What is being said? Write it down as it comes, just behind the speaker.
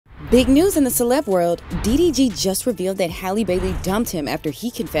Big news in the celeb world, DDG just revealed that Halle Bailey dumped him after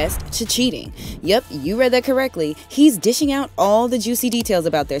he confessed to cheating. Yep, you read that correctly. He's dishing out all the juicy details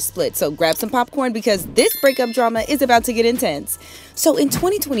about their split, so grab some popcorn because this breakup drama is about to get intense. So in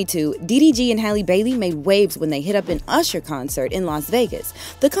 2022, DDG and Halle Bailey made waves when they hit up an Usher concert in Las Vegas.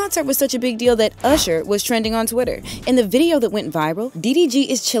 The concert was such a big deal that Usher was trending on Twitter. In the video that went viral, DDG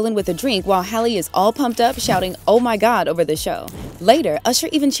is chilling with a drink while Halle is all pumped up shouting, "Oh my God," over the show. Later, Usher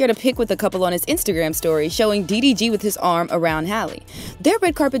even shared a pic with the couple on his Instagram story showing DDG with his arm around Halle. Their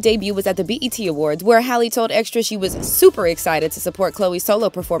red carpet debut was at the BET Awards, where Halle told Extra she was super excited to support Chloe's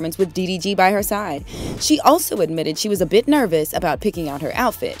solo performance with DDG by her side. She also admitted she was a bit nervous about picking out her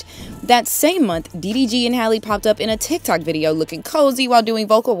outfit. That same month, DDG and Halle popped up in a TikTok video looking cozy while doing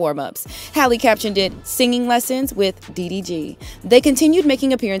vocal warm-ups. Halle captioned it, "Singing lessons with DDG." They continued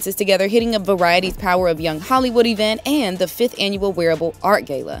making appearances together, hitting up Variety's Power of Young Hollywood event and the 5th annual Wearable Art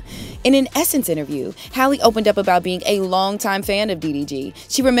Gala. In an Essence interview, Halle opened up about being a longtime fan of DDG.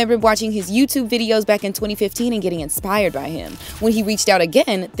 She remembered watching his YouTube videos back in 2015 and getting inspired by him. When he reached out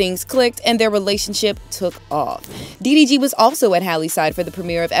again, things clicked and their relationship took off. DDG was also at Halle's side for the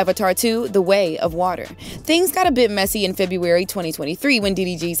premiere of Avatar 2: The Way of Water. Things got a bit messy in February 2023 when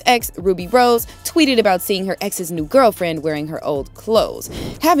DDG's ex, Ruby Rose, tweeted about seeing her ex's new girlfriend wearing her old clothes.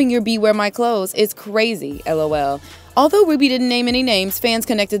 "Having your B wear my clothes is crazy, LOL." Although Ruby didn't name any names, fans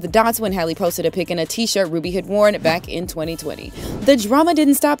connected the dots when Halle posted a pic in a t-shirt Ruby had worn back in 2020. The drama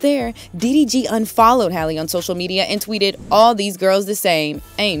didn't stop there. DDG unfollowed Halle on social media and tweeted, "All these girls the same,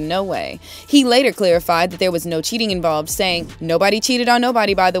 ain't no way." He later clarified that there was no cheating involved, saying, "Nobody cheated on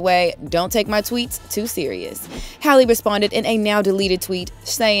nobody, by the way. Don't take my tweets too serious." Halle responded in a now deleted tweet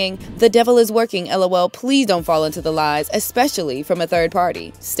saying, "The devil is working, LOL. Please don't fall into the lies, especially from a third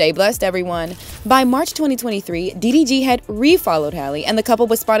party. Stay blessed, everyone." By March 2023, DDG had refollowed Halle, and the couple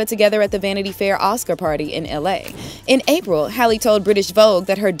was spotted together at the Vanity Fair Oscar party in LA. In April, Halle told British Vogue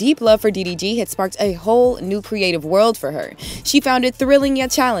that her deep love for DDG had sparked a whole new creative world for her. She found it thrilling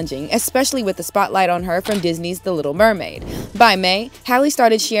yet challenging, especially with the spotlight on her from Disney's The Little Mermaid. By May, Halle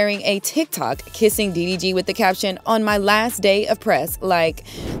started sharing a TikTok kissing DDG with the caption, "On my last day of press, like."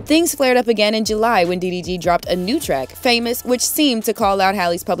 Things flared up again in July when DDG dropped a new track, Famous, which seemed to call out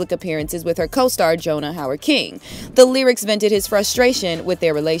Halle's public appearances with her co-star Jonah Hauer-King. The lyrics vented his frustration with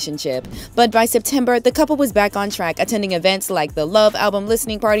their relationship. But by September, the couple was back on track, attending events like the Love album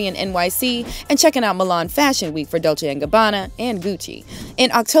listening party in NYC and checking out Milan Fashion Week for Dolce & Gabbana and Gucci.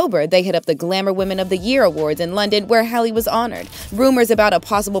 In October, they hit up the Glamour Women of the Year Awards in London, where Halle was honored. Rumors about a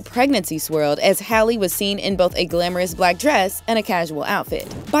possible pregnancy swirled as Halle was seen in both a glamorous black dress and a casual outfit.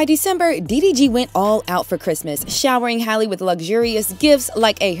 By December, DDG went all out for Christmas, showering Halle with luxurious gifts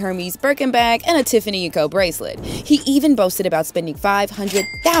like a Hermes Birkin bag and a Tiffany & Co bracelet. He even boasted about spending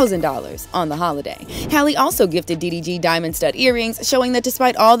 $500,000 on the holiday. Halle also gifted DDG diamond stud earrings, showing that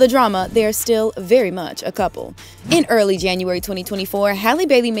despite all the drama, they are still very much a couple. In early January 2024, Halle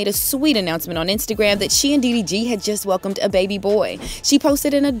Bailey made a sweet announcement on Instagram that she and DDG had just welcomed a baby boy. She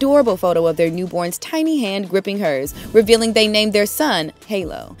posted an adorable photo of their newborn's tiny hand gripping hers, revealing they named their son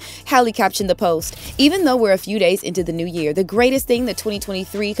Halo. Halle captioned the post, "Even though we're a few days into the new year, the greatest thing that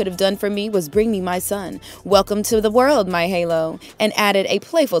 2023 could have done for me was bring me my son. Welcome to the world, my Halo," and added a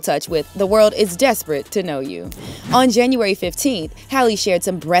playful touch with, "The world is desperate to know you." On January 15th, Halle shared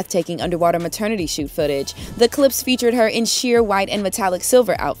some breathtaking underwater maternity shoot footage. The clips featured her in sheer white and metallic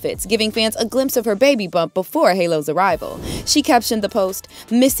silver outfits, giving fans a glimpse of her baby bump before Halo's arrival. She captioned the post,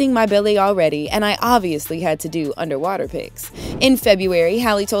 "Missing my belly already, and I obviously had to do underwater pics." In February,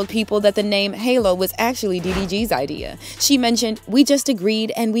 Halle told people that the name Halo was actually DDG's idea. She mentioned, "We just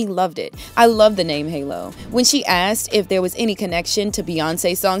agreed and we loved it. I love the name Halo." When she asked if there was any connection to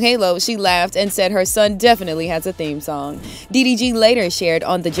Beyonce's song Halo, she laughed and said her son definitely has a theme song. DDG later shared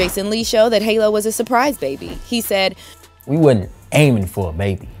on The Jason Lee Show that Halo was a surprise baby. He said, "We wasn't aiming for a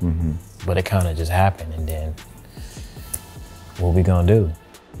baby, but it kind of just happened, and then what we gonna do?"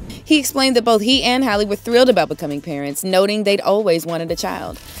 He explained that both he and Halle were thrilled about becoming parents, noting they'd always wanted a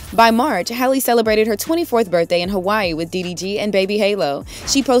child. By March, Halle celebrated her 24th birthday in Hawaii with DDG and baby Halo.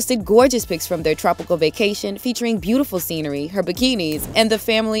 She posted gorgeous pics from their tropical vacation featuring beautiful scenery, her bikinis, and the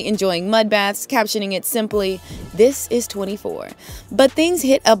family enjoying mud baths, captioning it simply, "This is 24. But things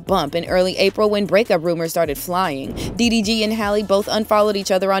hit a bump in early April when breakup rumors started flying. DDG and Halle both unfollowed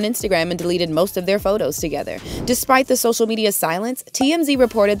each other on Instagram and deleted most of their photos together. Despite the social media silence, TMZ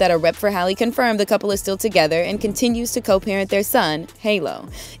reported that a rep for Halle confirmed the couple is still together and continues to co-parent their son, Halo.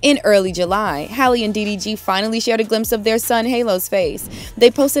 In early July, Halle and DDG finally shared a glimpse of their son Halo's face.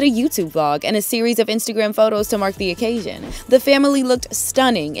 They posted a YouTube vlog and a series of Instagram photos to mark the occasion. The family looked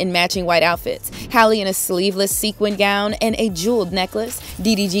stunning in matching white outfits, Halle in a sleeveless sequin gown and a jeweled necklace,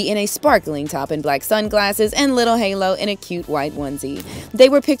 DDG in a sparkling top and black sunglasses, and little Halo in a cute white onesie. They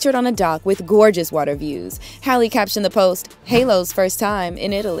were pictured on a dock with gorgeous water views. Halle captioned the post, "Halo's first time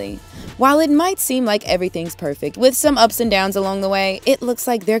in Italy." While it might seem like everything's perfect, with some ups and downs along the way, it looks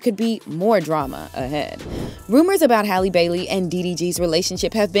like there could be more drama ahead. Rumors about Halle Bailey and DDG's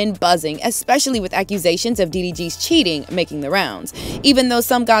relationship have been buzzing, especially with accusations of DDG's cheating making the rounds. Even though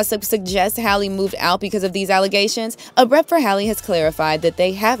some gossip suggests Halle moved out because of these allegations, a rep for Halle has clarified that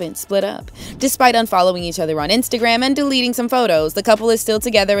they haven't split up. Despite unfollowing each other on Instagram and deleting some photos, the couple is still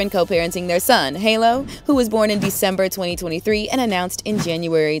together and co-parenting their son, Halo, who was born in December 2023 and announced in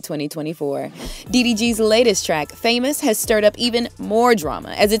January 2024. DDG's latest track, Famous, has stirred up even more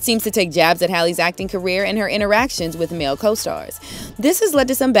drama, as it seems to take jabs at Halle's acting career and her interactions with male co-stars. This has led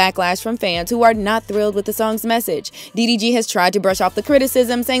to some backlash from fans who are not thrilled with the song's message. DDG has tried to brush off the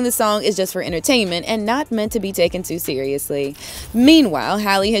criticism, saying the song is just for entertainment and not meant to be taken too seriously. Meanwhile,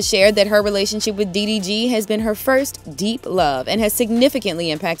 Halle has shared that her relationship with DDG has been her first deep love and has significantly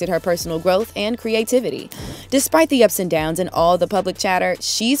impacted her personal growth and creativity. Despite the ups and downs and all the public chatter,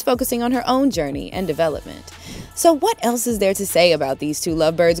 she's focusing on her own journey and development. So what else is there to say about these two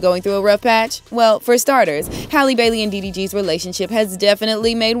lovebirds going through a rough patch? Well, for starters, Halle Bailey and DDG's relationship has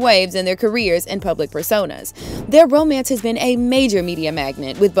definitely made waves in their careers and public personas. Their romance has been a major media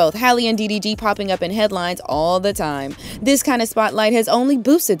magnet, with both Halle and DDG popping up in headlines all the time. This kind of spotlight has only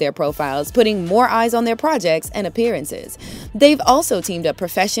boosted their profiles, putting more eyes on their projects and appearances. They've also teamed up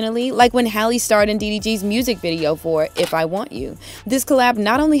professionally, like when Halle starred in DDG's music video for If I Want You. This collab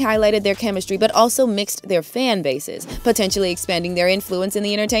not only highlighted their chemistry, but also mixed their fan bases, potentially expanding their influence in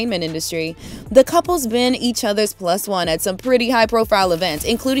the entertainment industry. The couple's been each other's plus one at some pretty high-profile events,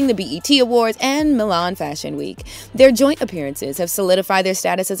 including the BET Awards and Milan Fashion Week. Their joint appearances have solidified their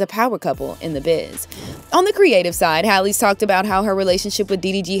status as a power couple in the biz. On the creative side, Halle's talked about how her relationship with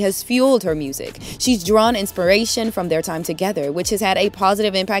DDG has fueled her music. She's drawn inspiration from their time together, which has had a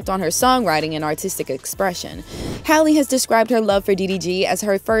positive impact on her songwriting and artistic expression. Halle has described her love for DDG as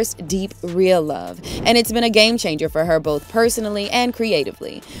her first deep, real love, and it's been a game changer for her both personally and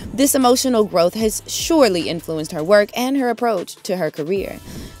creatively. This emotional growth has surely influenced her work and her approach to her career.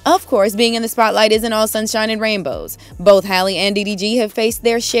 Of course, being in the spotlight isn't all sunshine and rainbows. Both Halle and DDG have faced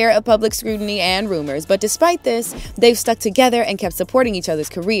their share of public scrutiny and rumors, but despite this, they've stuck together and kept supporting each other's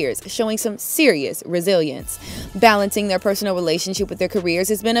careers, showing some serious resilience. Balancing their personal relationship with their careers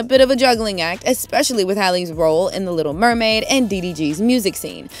has been a bit of a juggling act, especially with Halle's role in The Little Mermaid and DDG's music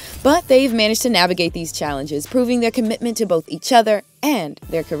scene. But they've managed to navigate these challenges, proving their commitment to both each other and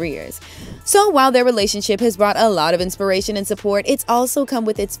their careers. So while their relationship has brought a lot of inspiration and support, it's also come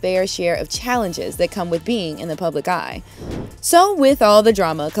with its fair share of challenges that come with being in the public eye. So with all the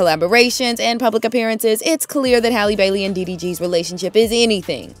drama, collaborations, and public appearances, it's clear that Halle Bailey and DDG's relationship is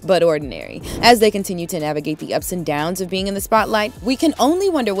anything but ordinary. As they continue to navigate the ups and downs of being in the spotlight, we can only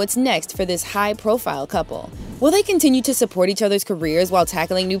wonder what's next for this high-profile couple. Will they continue to support each other's careers while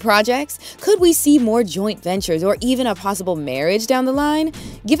tackling new projects? Could we see more joint ventures or even a possible marriage down the line?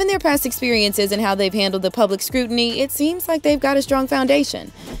 Given their past experiences and how they've handled the public scrutiny, it seems like they've got a strong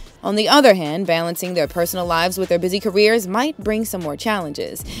foundation. On the other hand, balancing their personal lives with their busy careers might bring some more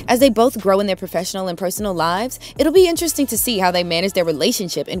challenges. As they both grow in their professional and personal lives, it'll be interesting to see how they manage their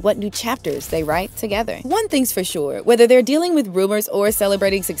relationship and what new chapters they write together. One thing's for sure, whether they're dealing with rumors or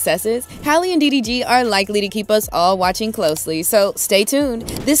celebrating successes, Halle and DDG are likely to keep us all watching closely, so stay tuned.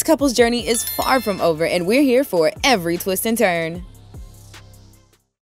 This couple's journey is far from over, and we're here for every twist and turn.